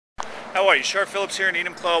How are you? Shar Phillips here in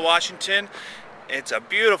Enumclaw, Washington. It's a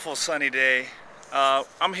beautiful sunny day.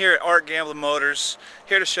 I'm here at Gamblin Motors,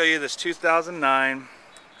 here to show you this 2009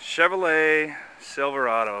 Chevrolet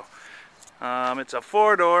Silverado. It's a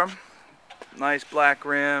four-door, nice black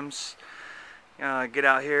rims. Get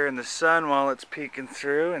out here in the sun while it's peeking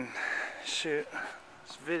through and shoot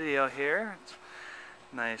this video here. It's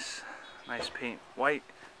nice paint, white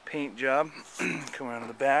paint job. Come around to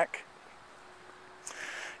the back.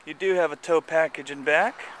 You do have a tow package in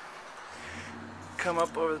back. Come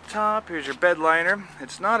up over the top. Here's your bed liner.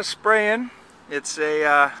 It's not a spray-in. It's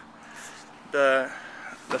a the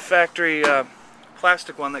factory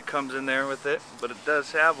plastic one that comes in there with it, but it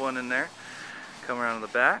does have one in there. Come around to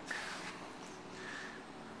the back.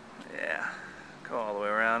 Yeah, go all the way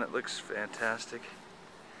around. It looks fantastic.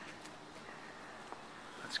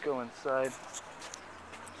 Let's go inside.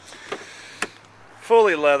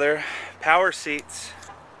 Fully leather, power seats,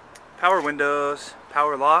 power windows,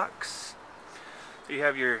 power locks. You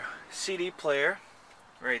have your CD player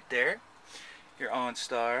right there, your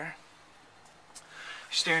OnStar. Your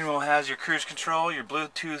steering wheel has your cruise control, your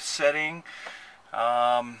Bluetooth setting.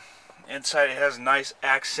 Inside it has a nice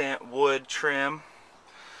accent wood trim.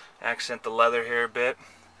 Accent the leather here a bit.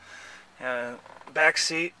 Back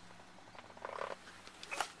seat.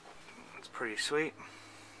 It's pretty sweet.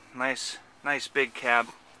 Nice big cab.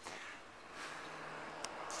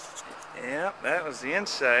 Yep, that was the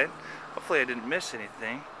inside. Hopefully I didn't miss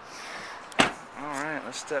anything. Alright,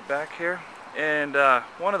 let's step back here. And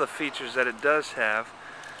one of the features that it does have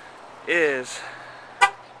is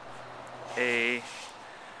a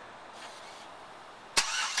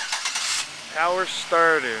power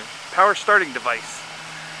starting device.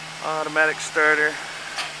 Automatic starter.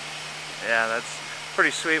 Yeah, that's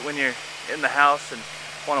pretty sweet when you're in the house and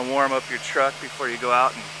want to warm up your truck before you go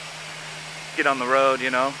out and get on the road,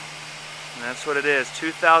 you know. And that's what it is.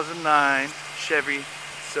 2009 Chevy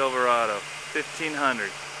Silverado 1500.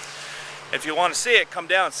 If you want to see it, come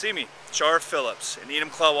down and see me, Shar Phillips in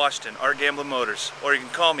Enumclaw, Washington, Gamblin Motors, or you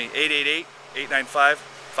can call me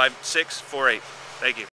 888-895-5648. Thank you.